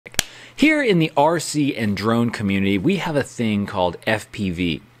Here in the RC and drone community, we have a thing called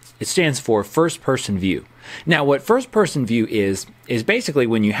FPV. It stands for first person view. Now, what first person view is basically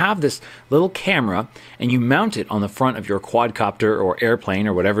when you have this little camera and you mount it on the front of your quadcopter or airplane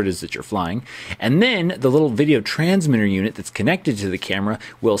or whatever it is that you're flying, and then the little video transmitter unit that's connected to the camera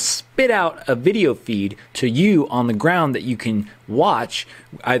will spit out a video feed to you on the ground that you can watch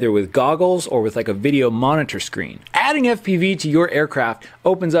either with goggles or with like a video monitor screen. Adding FPV to your aircraft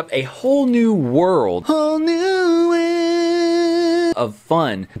opens up a whole new world. Of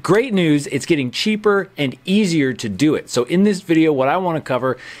fun. Great news, it's getting cheaper and easier to do it. So in this video, what I want to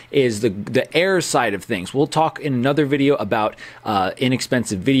cover is the air side of things. We'll talk in another video about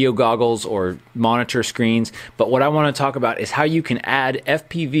inexpensive video goggles or monitor screens, but what I want to talk about is how you can add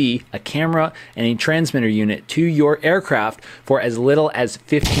FPV, a camera, and a transmitter unit to your aircraft for as little as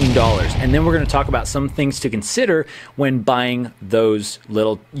 $15. And then we're going to talk about some things to consider when buying those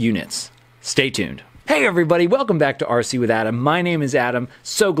little units. Stay tuned. Hey everybody, welcome back to RC with Adam. My name is Adam,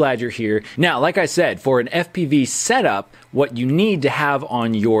 so glad you're here. Now, like I said, for an FPV setup, what you need to have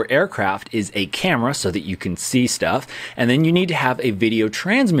on your aircraft is a camera so that you can see stuff, and then you need to have a video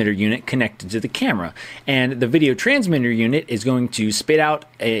transmitter unit connected to the camera. And the video transmitter unit is going to spit out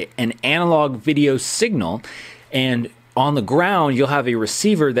an analog video signal, and on the ground, you'll have a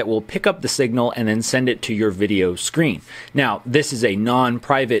receiver that will pick up the signal and then send it to your video screen. Now, this is a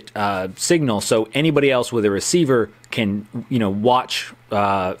non-private signal, so anybody else with a receiver can, watch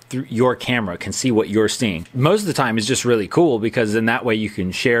through your camera, can see what you're seeing. Most of the time it's just really cool because then that way you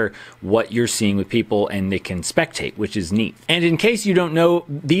can share what you're seeing with people and they can spectate, which is neat. And in case you don't know,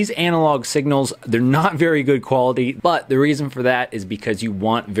 these analog signals, they're not very good quality, but the reason for that is because you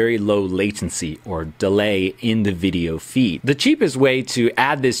want very low latency or delay in the video feed. The cheapest way to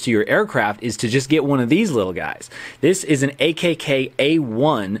add this to your aircraft is to just get one of these little guys. This is an AKK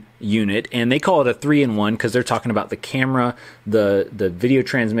A1 unit, and they call it a 3-in-1 because they're talking about the camera, the video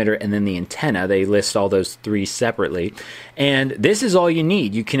transmitter, and then the antenna. They list all those three separately, and this is all you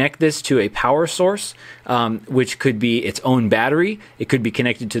need. You connect this to a power source, which could be its own battery. It could be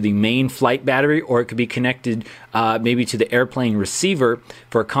connected to the main flight battery, or it could be connected maybe to the airplane receiver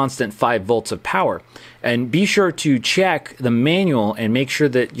for a constant 5 volts of power. And be sure to check the manual and make sure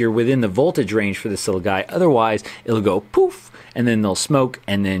that you're within the voltage range for this little guy. Otherwise, it'll go poof, and then they'll smoke,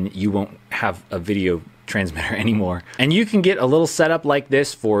 and then you won't have a video transmitter anymore. And you can get a little setup like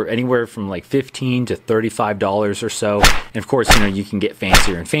this for anywhere from like $15 to $35 or so. And of course, you can get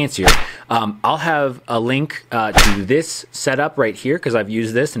fancier and fancier. I'll have a link to this setup right here because I've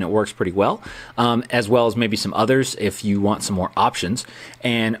used this and it works pretty well, as well as maybe some others if you want some more options.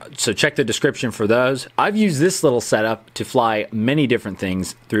 And so check the description for those. I've used this little setup to fly many different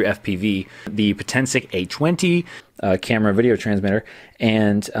things through FPV. The Potensic A20 camera video transmitter,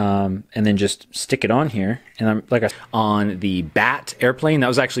 and then just stick it on here. And I'm like on the Bat airplane. That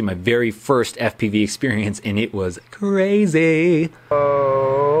was actually my very first FPV experience, and it was crazy.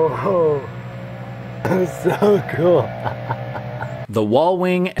 Oh, so cool. The wall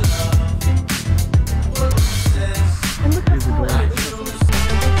wing.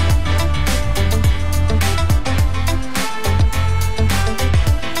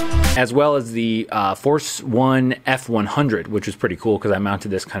 As well as the Force One F100, which was pretty cool because I mounted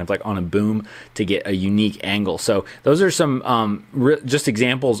this kind of like on a boom to get a unique angle. So those are some just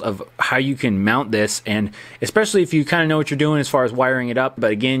examples of how you can mount this, and especially if you kind of know what you're doing as far as wiring it up.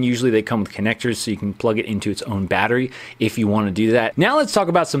 But again, usually they come with connectors so you can plug it into its own battery if you want to do that. Now let's talk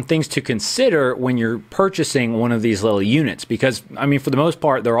about some things to consider when you're purchasing one of these little units, because I mean, for the most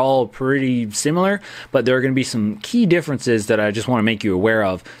part, they're all pretty similar, but there are going to be some key differences that I just want to make you aware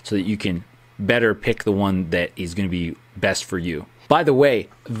of so that you can better pick the one that is going to be best for you. By the way,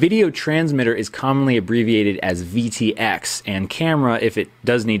 video transmitter is commonly abbreviated as VTX, and camera, if it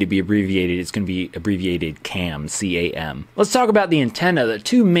does need to be abbreviated, it's going to be abbreviated CAM, C-A-M. Let's talk about the antenna. The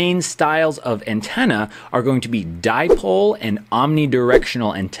two main styles of antenna are going to be dipole and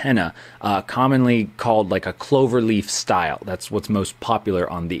omnidirectional antenna, commonly called like a cloverleaf style. That's what's most popular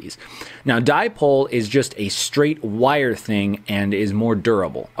on these. Now, dipole is just a straight wire thing and is more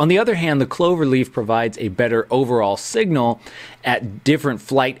durable. On the other hand, the cloverleaf provides a better overall signal at different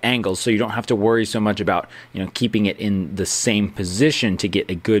flight angles, so you don't have to worry so much about keeping it in the same position to get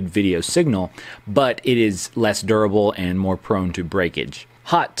a good video signal, but it is less durable and more prone to breakage.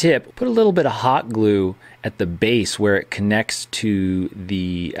 Hot tip, put a little bit of hot glue at the base where it connects to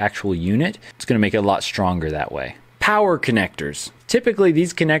the actual unit. It's going to make it a lot stronger that way. Power connectors. Typically,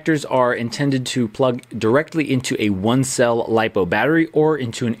 these connectors are intended to plug directly into a 1-cell Lipo battery or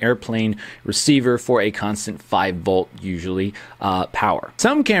into an airplane receiver for a constant 5-volt, usually, power.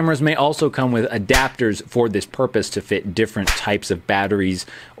 Some cameras may also come with adapters for this purpose to fit different types of batteries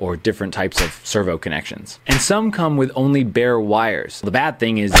or different types of servo connections. And some come with only bare wires. The bad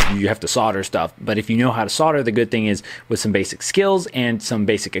thing is you have to solder stuff, but if you know how to solder, the good thing is with some basic skills and some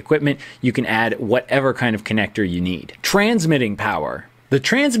basic equipment, you can add whatever kind of connector you need. Transmitting power. The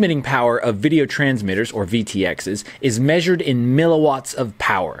transmitting power of video transmitters, or VTXs, is measured in milliwatts of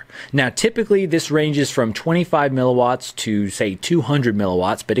power. Now, typically this ranges from 25 milliwatts to, say, 200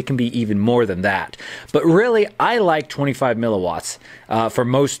 milliwatts, but it can be even more than that. But really, I like 25 milliwatts for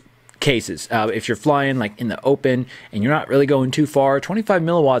most cases. If you're flying like in the open and you're not really going too far, 25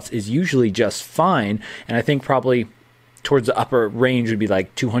 milliwatts is usually just fine. And I think probably towards the upper range would be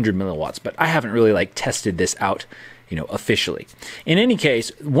like 200 milliwatts, but I haven't really like tested this out, you know, officially. In any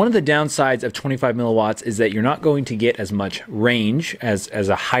case, one of the downsides of 25 milliwatts is that you're not going to get as much range as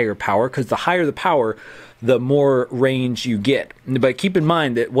a higher power, because the higher the power, the more range you get. But keep in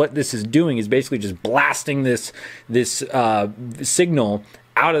mind that what this is doing is basically just blasting this signal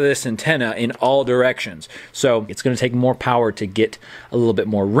out of this antenna in all directions. So it's going to take more power to get a little bit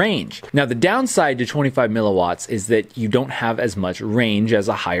more range. Now, the downside to 25 milliwatts is that you don't have as much range as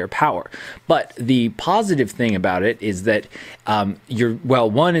a higher power. But the positive thing about it is that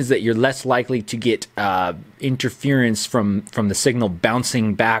one is that you're less likely to get interference from the signal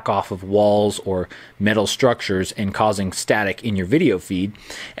bouncing back off of walls or metal structures and causing static in your video feed.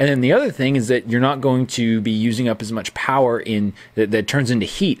 And then the other thing is that you're not going to be using up as much power that turns into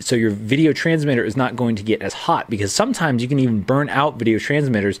heat. So your video transmitter is not going to get as hot, because sometimes you can even burn out video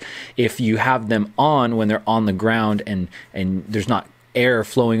transmitters if you have them on when they're on the ground and there's not air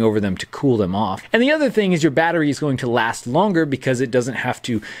flowing over them to cool them off. And the other thing is your battery is going to last longer because it doesn't have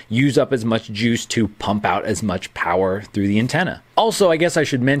to use up as much juice to pump out as much power through the antenna. Also, I guess I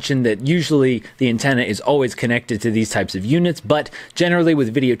should mention that usually the antenna is always connected to these types of units, but generally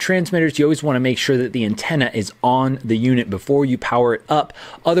with video transmitters, you always want to make sure that the antenna is on the unit before you power it up.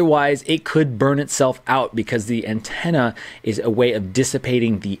 Otherwise, it could burn itself out, because the antenna is a way of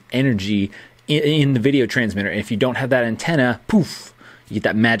dissipating the energy in the video transmitter. And if you don't have that antenna, poof, you get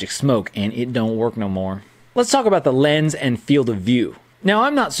that magic smoke and it don't work no more. Let's talk about the lens and field of view. Now,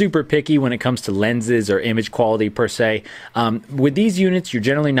 I'm not super picky when it comes to lenses or image quality per se. With these units, you're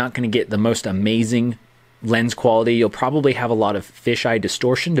generally not going to get the most amazing lens quality. You'll probably have a lot of fisheye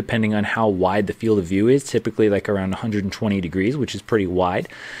distortion depending on how wide the field of view is, typically like around 120 degrees, which is pretty wide.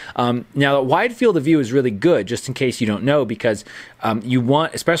 Now, a wide field of view is really good, just in case you don't know, because you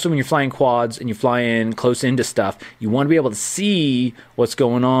want, especially when you're flying quads and you fly in close into stuff, you want to be able to see what's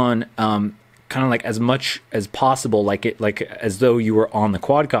going on, kind of like as much as possible, like as though you were on the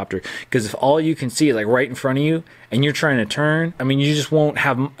quadcopter. Because if all you can see is like right in front of you and you're trying to turn, I mean, you just won't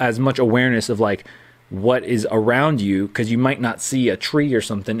have as much awareness of like what is around you, because you might not see a tree or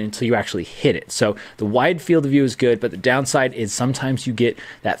something until you actually hit it. So the wide field of view is good, but the downside is sometimes you get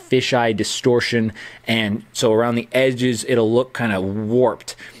that fisheye distortion, and so around the edges it'll look kind of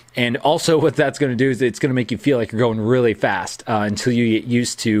warped. And also what that's going to do is it's going to make you feel like you're going really fast until you get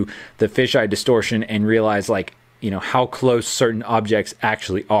used to the fisheye distortion and realize, like, you know, how close certain objects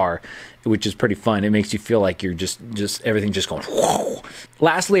actually are, which is pretty fun. It makes you feel like you're just everything just going whoa.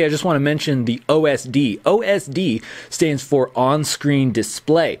 Lastly, I just want to mention the OSD. OSD stands for on-screen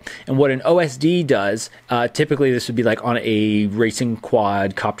display. And what an OSD does, typically this would be like on a racing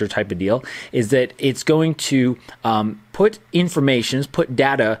quadcopter type of deal, is that it's going to put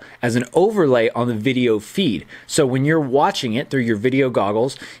data as an overlay on the video feed. So when you're watching it through your video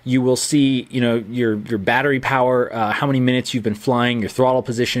goggles, you will see, you know, your battery power, how many minutes you've been flying, your throttle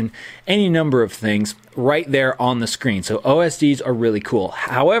position, any number of things right there on the screen. So OSDs are really cool.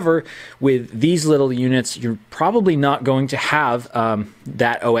 However, with these little units, you're probably not going to have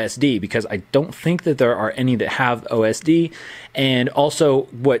that OSD, because I don't think that there are any that have OSD. And also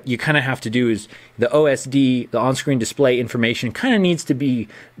what you kind of have to do is the OSD, the on-screen display information, kind of needs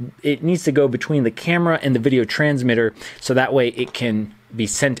to go between the camera and the video transmitter, so that way it can be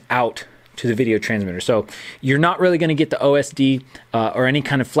sent out to the video transmitter. So you're not really going to get the OSD or any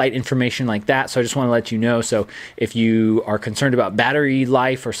kind of flight information like that. So I just want to let you know. So if you are concerned about battery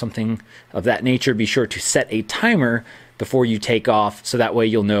life or something of that nature, be sure to set a timer before you take off, so that way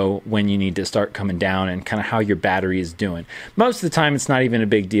you'll know when you need to start coming down and kind of how your battery is doing. Most of the time it's not even a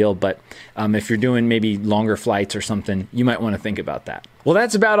big deal, but if you're doing maybe longer flights or something, you might want to think about that. Well,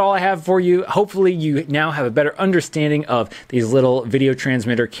 that's about all I have for you. Hopefully you now have a better understanding of these little video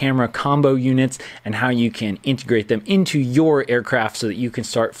transmitter camera combo units and how you can integrate them into your aircraft so that you can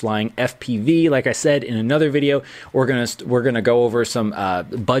start flying FPV. Like I said in another video, we're gonna go over some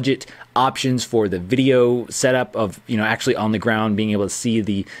budget options for the video setup of, you know, actually on the ground being able to see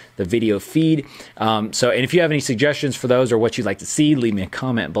the video feed. And if you have any suggestions for those or what you'd like to see, leave me a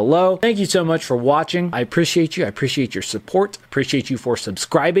comment below. Thank you so much for watching. I appreciate you. I appreciate your support. I appreciate you for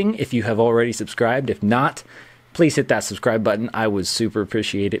subscribing if you have already subscribed. If not, please hit that subscribe button. I would super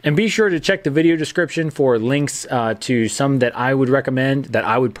appreciate it. And be sure to check the video description for links to some that I would recommend, that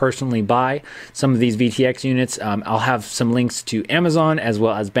I would personally buy. Some of these VTX units. I'll have some links to Amazon as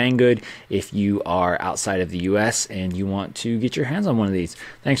well as Banggood if you are outside of the US and you want to get your hands on one of these.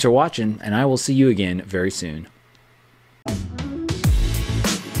 Thanks for watching, and I will see you again very soon.